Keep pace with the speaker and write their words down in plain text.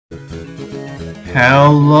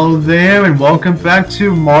Hello there, and welcome back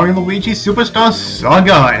to Mario Luigi Superstar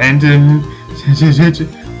Saga, and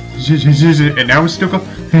now we're still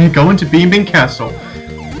going to Beanbean Castle.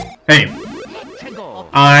 Hey,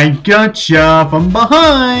 I gotcha from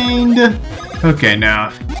behind. Okay,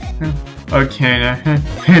 now we're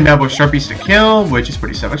Sharpies to kill, which is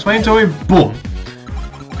pretty self-explanatory. Boom.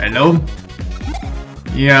 Hello.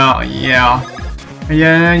 Yeah.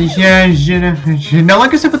 Now,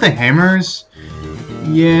 like I said with the hammers,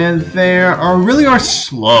 yeah, they really are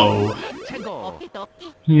slow.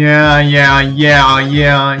 Yeah,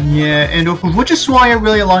 and which is why I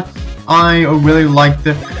really like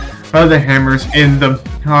the hammers in the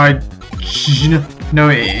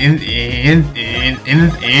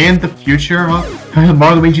in the future.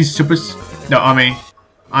 Mario Luigi Super. No,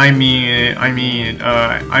 I mean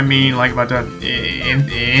like about the in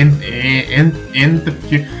the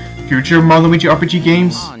future Mario Luigi RPG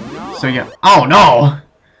games. So yeah. Oh no.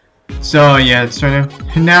 So yeah, it's trying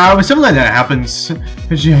to now if something like that happens, now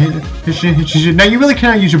you really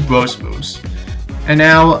cannot use your bros moves. And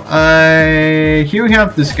now here we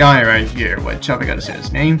have this guy right here. Which I gotta say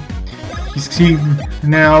his name.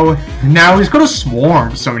 Now he's gonna swarm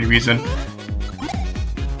for some reason.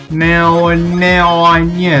 Now, it's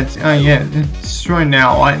right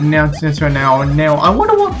now. I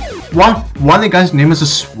wonder why the guy's name is a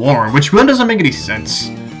swarm, which really doesn't make any sense.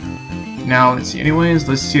 Now, let's see. Anyways,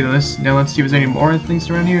 let's see this. Now, let's see if there's any more things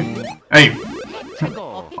around here. Hey,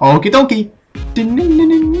 okie dokie.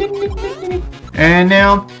 And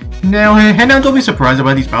now, don't be surprised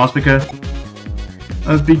about these battles because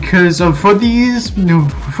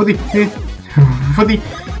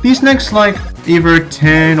these next like either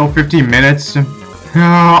 10 or 15 minutes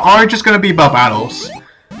are just gonna be about battles.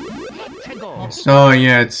 So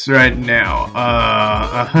yeah, it's right now.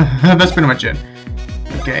 That's pretty much it.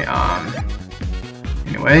 Okay.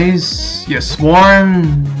 Anyways, yeah,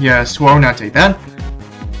 swarm. Yeah, swarm. Now take that.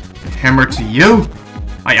 Hammer to you.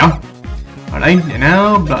 Hiya. Alright, and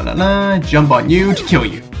now blah blah blah. Jump on you to kill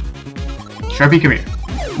you. Sharpie, come here.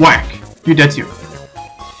 Whack. You're dead too.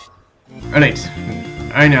 Alright.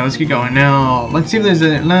 Alright, now let's get going. Now, let's see if there's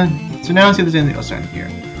anything else around here.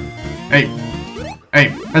 Hey,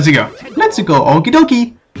 let's go. Okie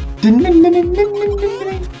dokie.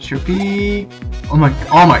 Sharpie. Oh my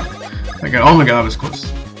god, that was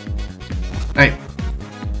close. Hey,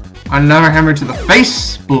 another hammer to the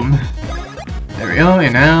face. Boom. There we go.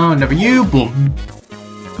 And now another you. Boom.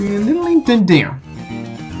 Damn.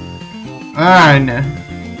 Alright, now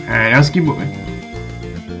let's keep moving.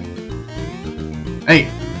 Hey.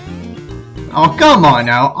 Oh, come on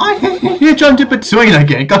now. You jumped in between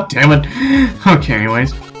again. God damn it. Okay,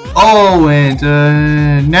 anyways. Oh, and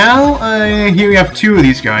now here we have two of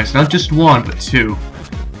these guys. Not just one, but two.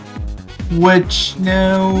 Which which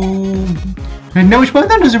part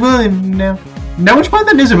that isn't really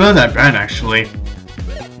that bad actually.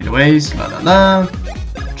 Anyways, la.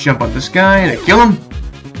 Jump on this guy and kill him.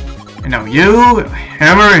 And now you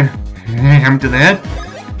hammer to the head.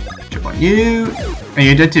 Jump on you. And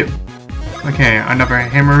you're dead too. Okay, another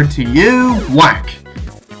hammer to you. Whack.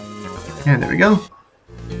 And there we go.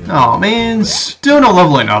 Oh man, still not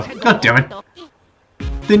leveling up. God damn it.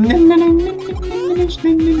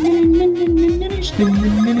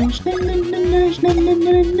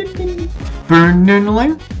 Burn in the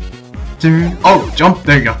layer. Oh, jump.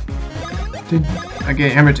 There you go. Okay,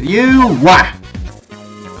 hammer to you. Whack.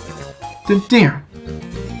 Damn.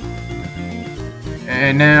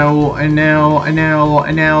 And now,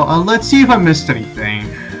 let's see if I missed anything.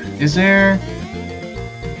 Is there?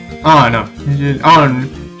 Oh no.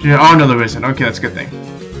 Oh no, there isn't. Okay, that's a good thing.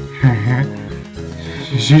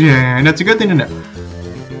 That's a good thing to know.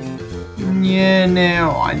 Yeah,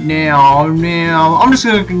 now, I'm just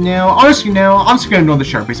gonna ignore the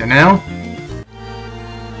Sharpies and now.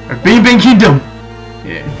 Our Beanbean Kingdom,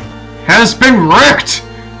 has been wrecked.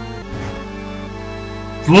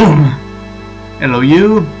 Boom. Hello,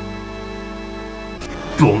 you.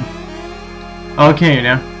 Boom. Okay,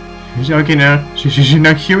 now. Now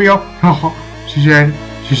here we go.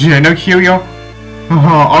 Now here we go.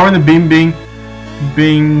 Are in the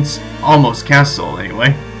Bean's almost castle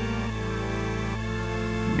anyway.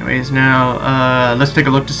 Anyways, now let's take a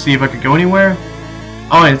look to see if I could go anywhere.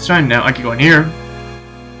 Oh, it's fine now. I can go in here.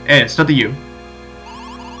 Hey, it's not the you.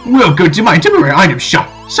 We'll go to my temporary item shop.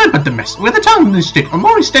 Sorry about the mess. With the time in this state, I'm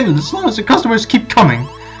already standing as long as the customers keep coming.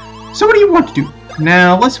 So what do you want to do?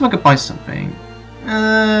 Now, let's see if I can buy something.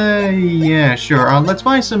 Yeah, sure. Let's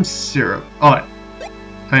buy some syrup. Oh,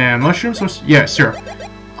 mushrooms? Yeah, syrup.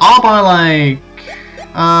 I'll buy like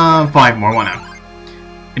 5 more. Why not?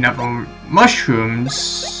 enough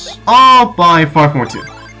mushrooms. I'll buy 5 more too.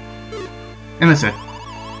 And that's it.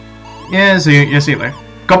 Yeah, see you later.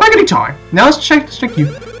 Go back anytime. Now let's check you.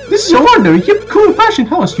 This is an ordinary hip cool fashion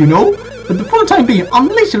house, you know. But for the time being, I'm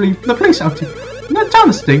leisurely the place out here. Not down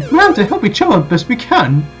this thing. We have to help each other best we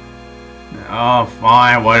can. Oh,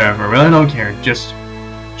 fine, whatever. Really don't care. Just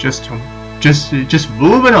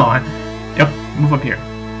moving on. Yep, move up here.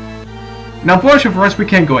 Now, fortunately for us, we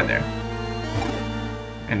can't go in there.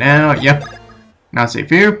 And now, yep. Now safe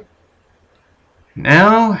here.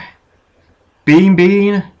 Now,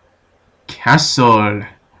 Beanbean Castle.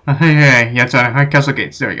 Hey, yeah, it's on Castle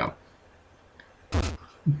Gates. There we go.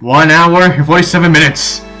 1 hour and 47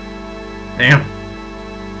 minutes. Damn.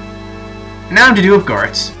 Now I'm to do with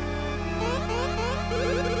guards.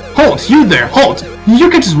 Halt! You there! Halt! You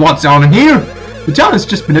can just walk down in here! The town has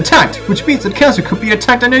just been attacked, which means that the castle could be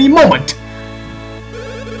attacked at any moment!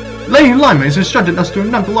 Lady Lima has instructed us to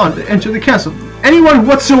not allow to enter the castle anyone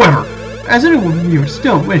whatsoever! As anyone of you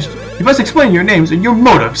still wished, you must explain your names and your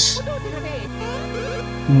motives!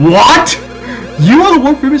 What?! You are the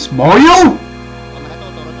one famous Mario?!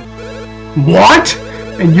 What?!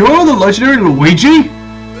 And you're the legendary Luigi?!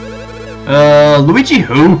 Luigi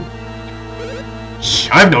who?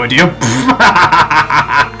 I have no idea.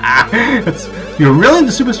 You're really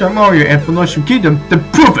the superstar Mario and from the Mushroom Kingdom, then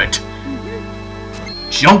prove it!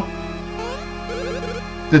 Jump!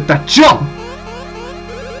 That jump!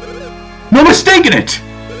 No mistake in it!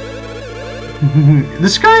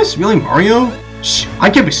 This guy's really Mario? I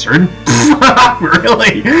can't be certain.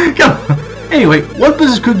 Really? Come on. Anyway, what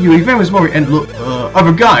business could you, a famous Mario and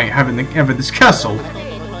other guy, have in this castle?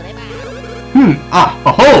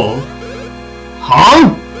 A hole?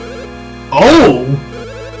 Huh? Oh!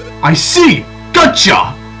 I see!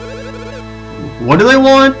 Gotcha! What do they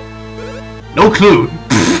want? No clue.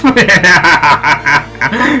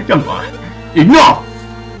 Come on. Enough!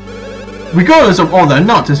 Regardless of all that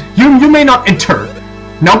nonsense, you may not enter.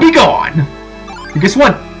 Now be gone! And guess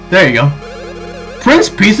what? There you go. Prince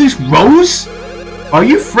Peasley's Rose? Are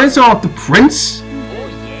you friends with the prince?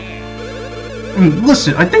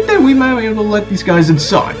 Listen, I think that we might be able to let these guys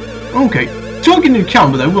inside. Okay, talk into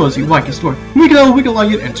account, but that was a wacky story. We can allow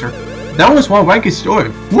you to enter. That was one wacky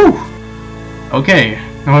story. Woo! Okay.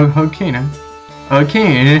 Okay now.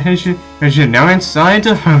 Okay, now inside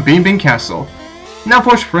Beanbean Castle. Now,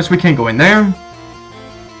 for us, we can't go in there.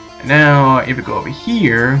 Now, if we go over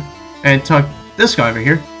here and talk to this guy over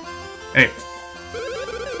here. Hey.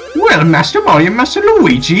 Well, Master Mario, Master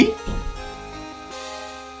Luigi.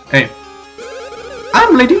 Hey.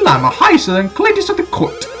 I'm Lady Lima, highest and ladies of the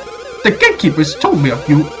court. The gatekeepers told me of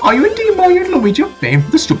you. Are you indeed Mario and Luigi of fame,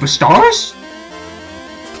 the superstars?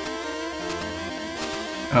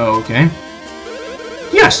 Okay.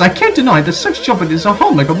 Yes, I can't deny that such jumping is a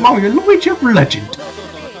hallmark of Mario and Luigi of legend.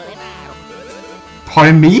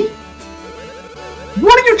 Pardon me?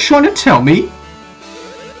 What are you trying to tell me?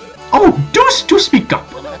 Oh, do speak up.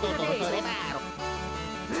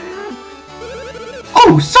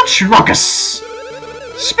 Oh, such ruckus!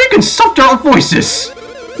 Speak in softer voices!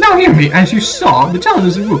 Now hear me, as you saw, the town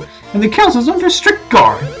is in ruin, and the castle is under strict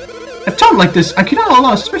guard. At a time like this, I cannot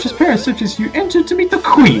allow suspicious parents such as you enter to meet the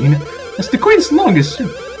Queen. As the Queen's longest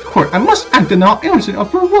court, I must act in all innocent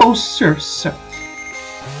of her woes, sir.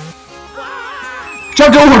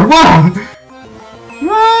 Jumped over! Wow!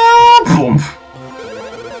 Boom!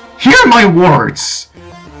 Hear my words!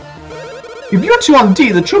 If you two are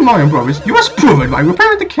indeed the true Mario Brothers, you must prove it by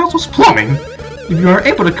repairing the castle's plumbing. If you are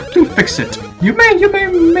able to completely fix it, you may do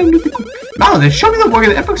the... Now then, show me the work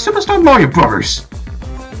of the epic superstar Mario Brothers.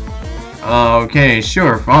 Okay,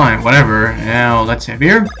 sure, fine, whatever. Now, let's have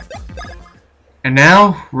here. And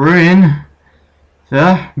now, we're in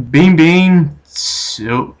the Beanbean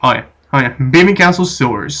Castle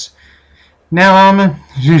sewers. Now,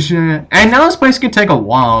 and now this place can take a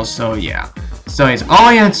while, so yeah. So it's, oh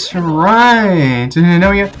yeah, that's right.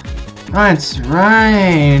 No, yeah, that's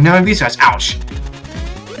right. Now these guys, ouch.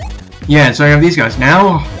 Yeah, so I have these guys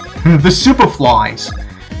now. The super flies.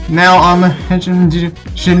 Now,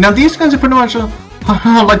 now these guys are pretty much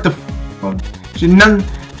like the,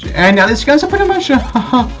 and now these guys are pretty much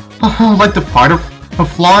like the fighter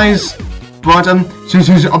flies, but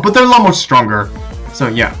they're a lot more stronger. So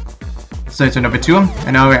yeah. So it's number 2,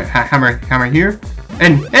 and now we have hammer here.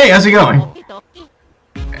 And hey, how's it going?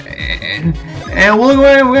 And what do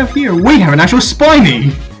we have here? We have an actual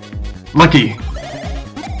Spiny! Lucky.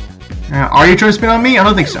 Are you trying to spin on me? I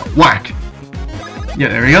don't think so. Whack. Yeah,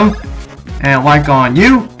 there we go. And whack on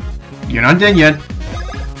you. You're not dead yet.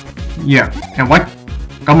 Yeah. And what?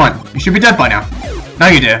 Come on. You should be dead by now. Now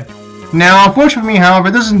you're dead. Now, unfortunately for me,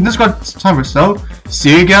 however, this got time for so.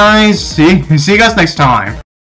 See you guys next time.